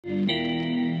Yo,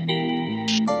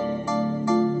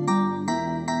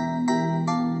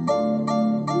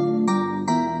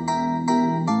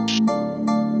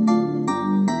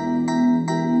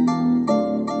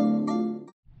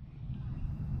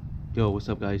 what's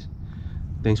up guys?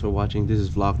 Thanks for watching. This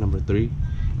is vlog number 3,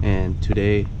 and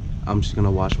today I'm just gonna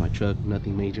wash my truck.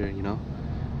 Nothing major, you know.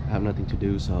 I have nothing to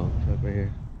do, so truck right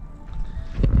here.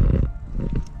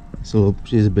 So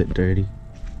she's a bit dirty.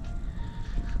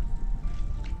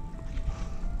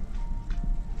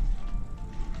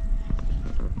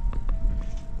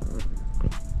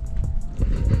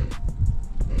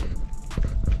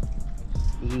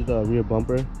 This is the rear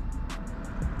bumper.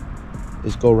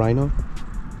 It's Go Rhino.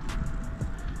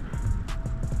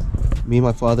 Me and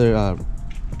my father,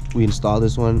 we installed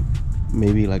this one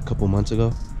maybe like a couple months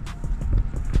ago.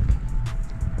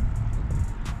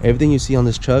 Everything you see on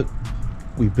this truck,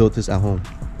 we built this at home.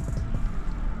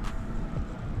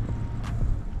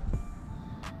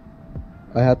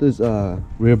 I had this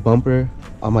rear bumper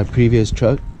on my previous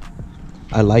truck.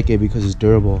 I like it because it's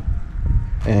durable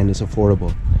and it's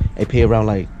affordable. I pay around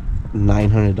like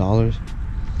 $900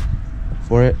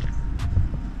 for it,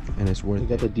 and it's worth it. You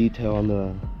got the detail on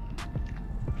the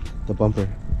bumper.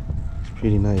 It's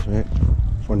pretty nice, right?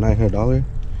 For $900.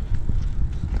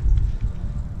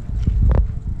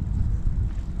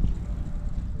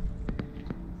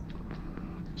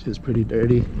 Shit's pretty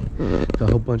dirty. Got a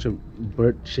whole bunch of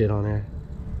burnt shit on there.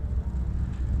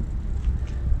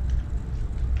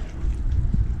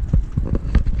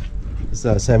 It's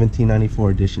a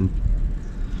 1794 edition.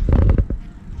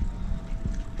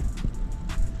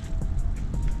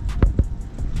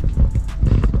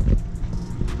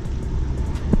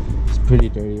 It's pretty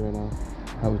dirty right now.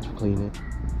 How would you clean it?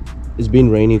 It's been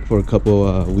raining for a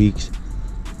couple weeks.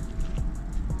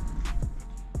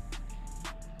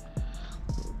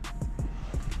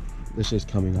 This shit's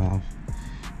coming off.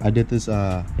 I did this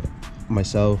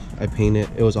myself. I painted.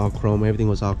 It was all chrome. Everything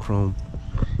was all chrome,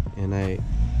 and I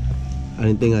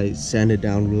didn't think I sanded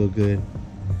down real good,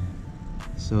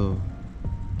 so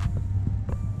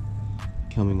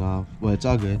coming off. But it's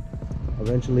all good.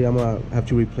 Eventually I'm gonna have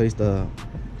to replace the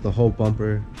whole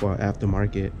bumper for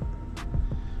aftermarket,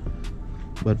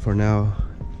 but for now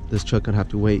this truck could have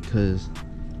to wait because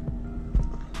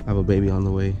I have a baby on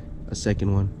the way, a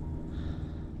second one.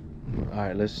 All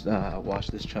right, let's wash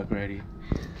this truck ready.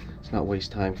 Let's not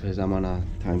waste time because I'm on a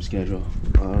time schedule.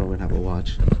 I don't even have a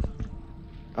watch.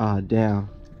 Damn.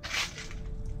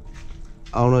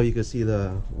 I don't know if you can see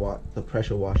the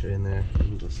pressure washer in there. Let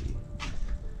me go see.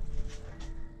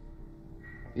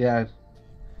 Yeah,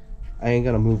 I ain't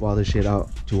gonna move all this shit out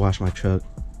to wash my truck.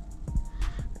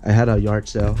 I had a yard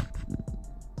sale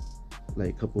like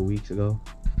a couple weeks ago,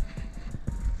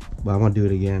 but I'm gonna do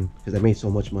it again because I made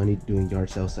so much money doing yard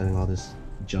sales, selling all this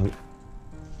junk.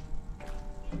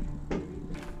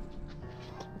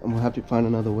 I'm gonna have to find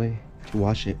another way to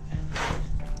wash it.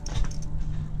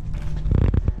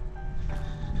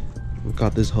 We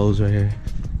got this hose right here.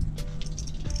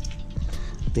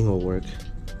 I think it'll work.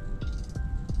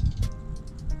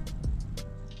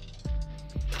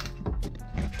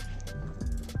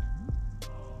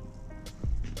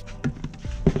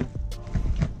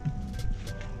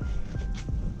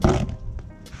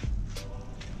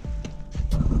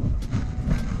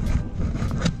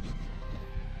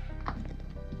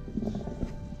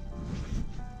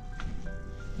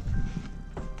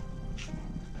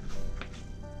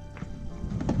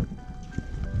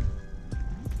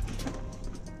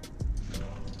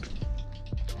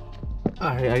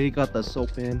 Alright, I already got the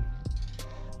soap in.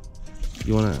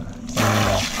 You wanna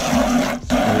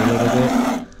spray a little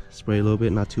bit? Spray a little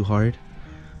bit, not too hard,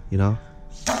 you know?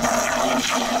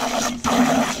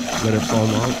 Let it foam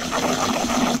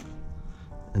out.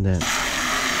 And then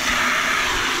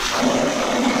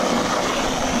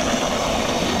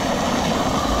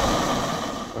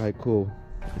alright, cool.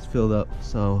 It's filled up,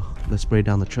 so let's spray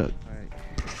down the truck.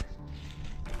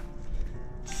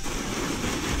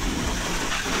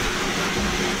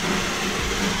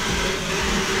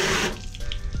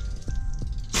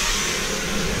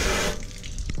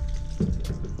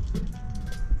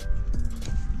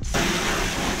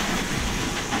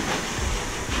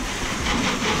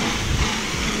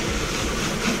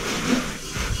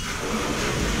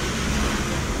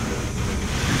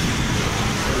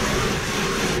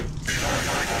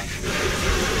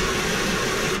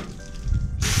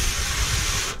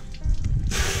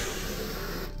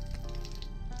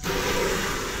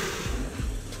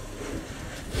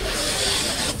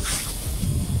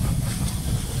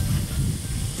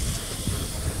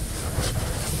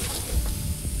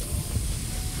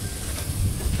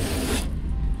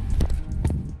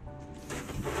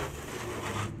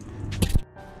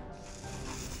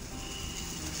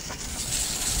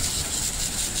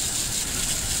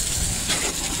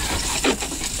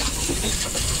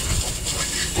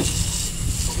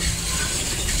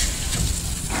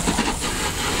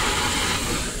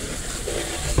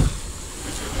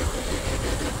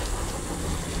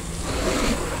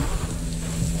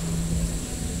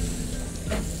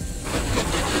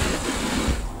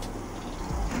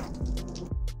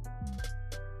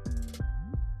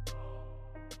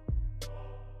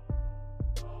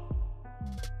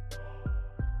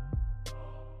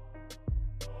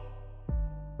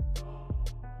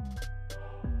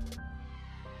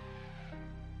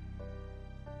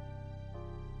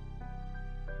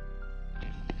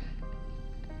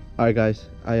 Alright guys,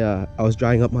 I was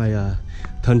drying up my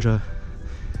Tundra,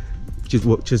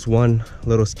 just one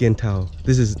little skin towel.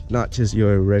 This is not just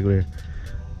your regular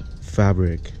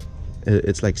fabric,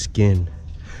 it's like skin,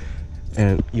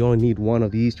 and you only need one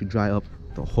of these to dry up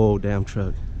the whole damn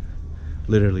truck,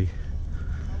 literally.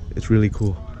 It's really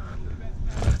cool.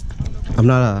 I'm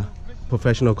not a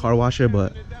professional car washer,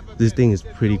 but this thing is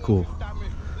pretty cool.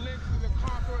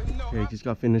 Okay, just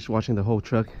got finished washing the whole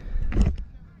truck.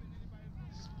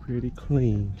 It's pretty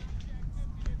clean.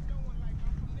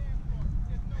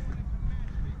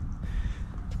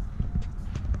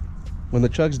 When the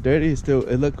truck's dirty,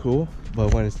 it look cool,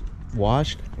 but when it's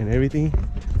washed and everything,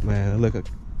 man, it look like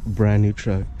a brand new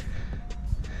truck.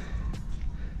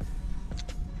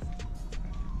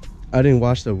 I didn't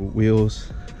wash the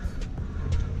wheels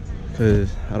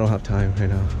because I don't have time right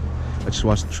now. I just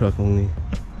washed the truck only,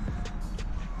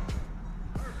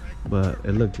 but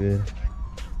it looked good.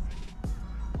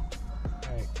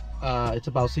 Alright, it's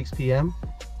about 6 p.m.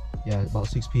 Yeah, about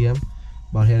 6 p.m.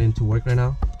 About heading to work right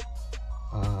now.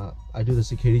 I do the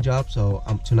security job, so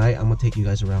tonight I'm gonna take you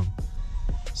guys around.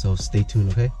 So stay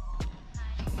tuned, okay?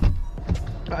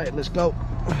 Alright, let's go.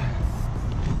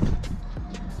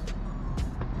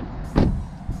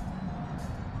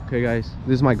 Okay guys,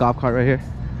 this is my golf cart right here.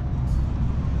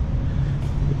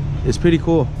 It's pretty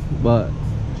cool, but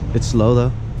it's slow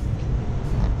though.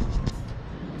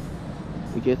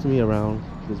 It gets me around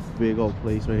this big old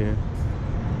place right here.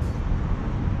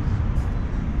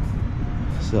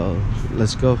 So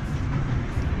let's go.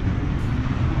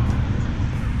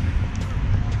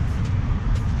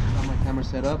 Got my camera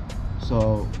set up,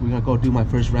 so we're gonna go do my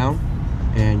first round,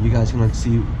 and you guys are gonna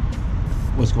see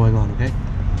what's going on. Okay,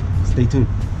 stay tuned.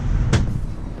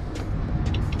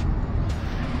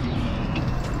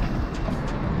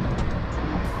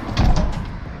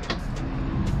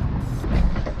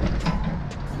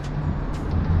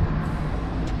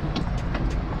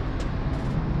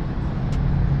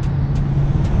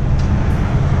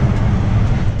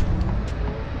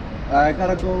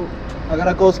 I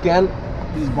gotta go scan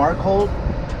these barcodes.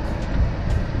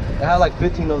 I have like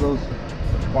 15 of those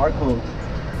barcodes.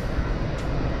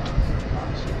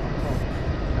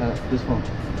 This one.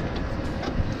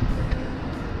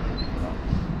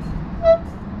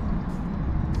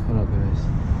 Hold up guys.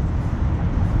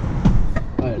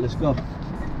 Alright, let's go.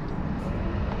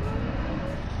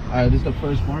 Alright, this is the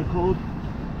first barcode.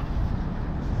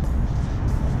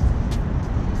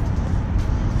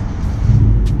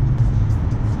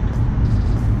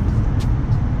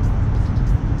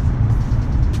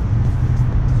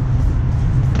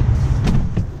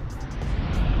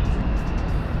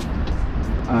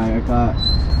 I got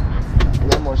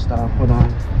one more stop. Hold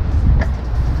on.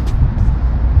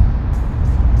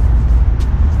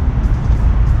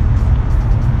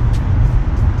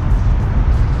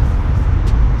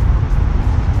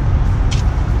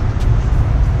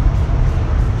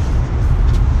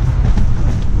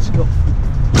 Let's go.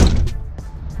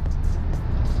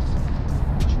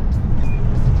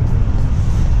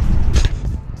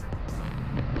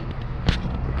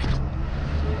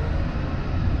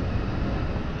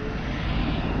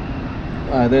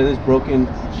 There's this broken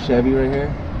Chevy right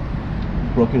here,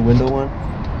 broken window one.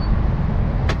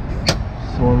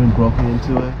 Someone been broken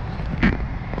into it.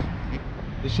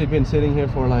 This shit been sitting here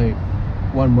for like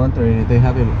 1 month already. They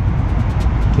haven't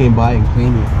came by and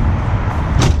cleaned it. I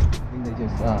think they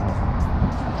just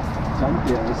jumped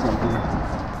it or something.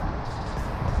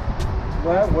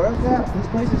 Where I work at, this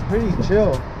place is pretty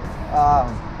chill.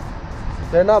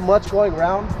 There's not much going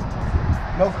around.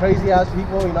 No crazy ass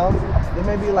people, you know. There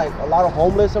may be like a lot of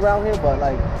homeless around here, but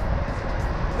like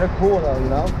they're cool though, you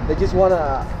know. They just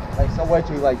wanna like somewhere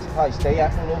to like probably stay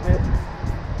after a little bit.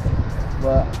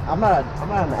 But I'm not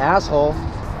an asshole.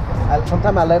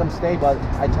 Sometimes I let them stay, but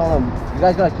I tell them, you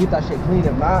guys gotta keep that shit clean.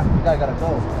 If not, you guys gotta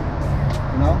go.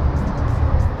 You know.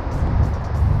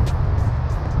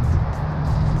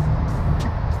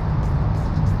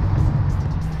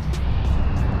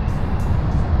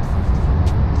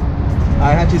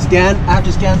 I have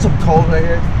to scan some code right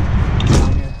here.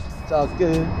 It's all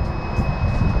good.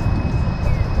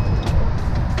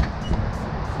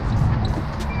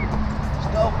 Let's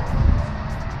go.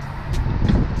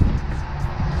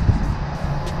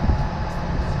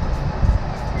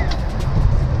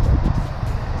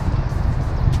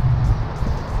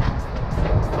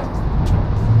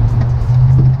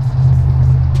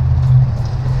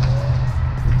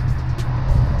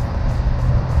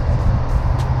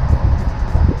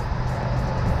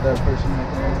 That person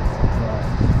right there,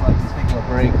 he's taking a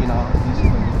break.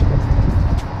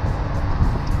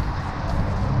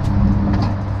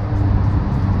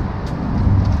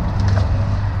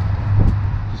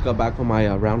 just got back from my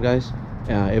round, guys.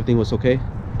 Everything was okay.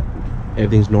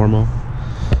 Everything's normal.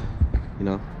 You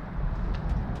know,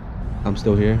 I'm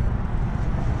still here.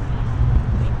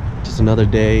 Just another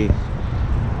day.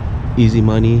 Easy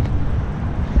money.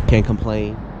 Can't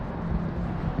complain.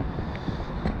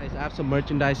 Guys, I have some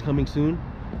merchandise coming soon.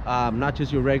 Not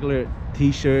just your regular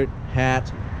t-shirt,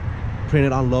 hat,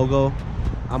 printed on logo.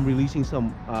 I'm releasing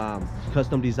some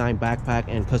custom design backpack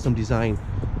and custom design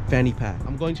fanny pack.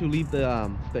 I'm going to leave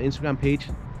the Instagram page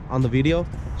on the video,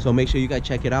 so make sure you guys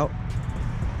check it out.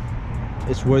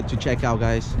 It's worth to check out,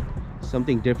 guys.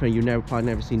 Something different you probably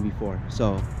never seen before,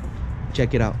 so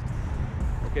check it out.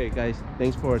 Okay guys,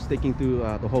 thanks for sticking through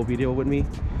the whole video with me,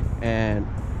 and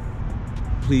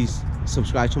please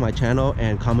subscribe to my channel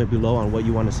and comment below on what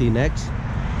you want to see next,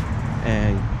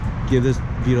 and give this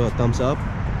video a thumbs up.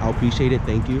 I'll appreciate it.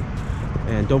 Thank you.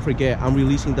 And don't forget, I'm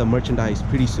releasing the merchandise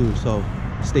pretty soon, so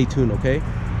stay tuned. Okay,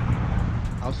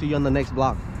 I'll see you on the next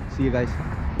vlog. See you guys.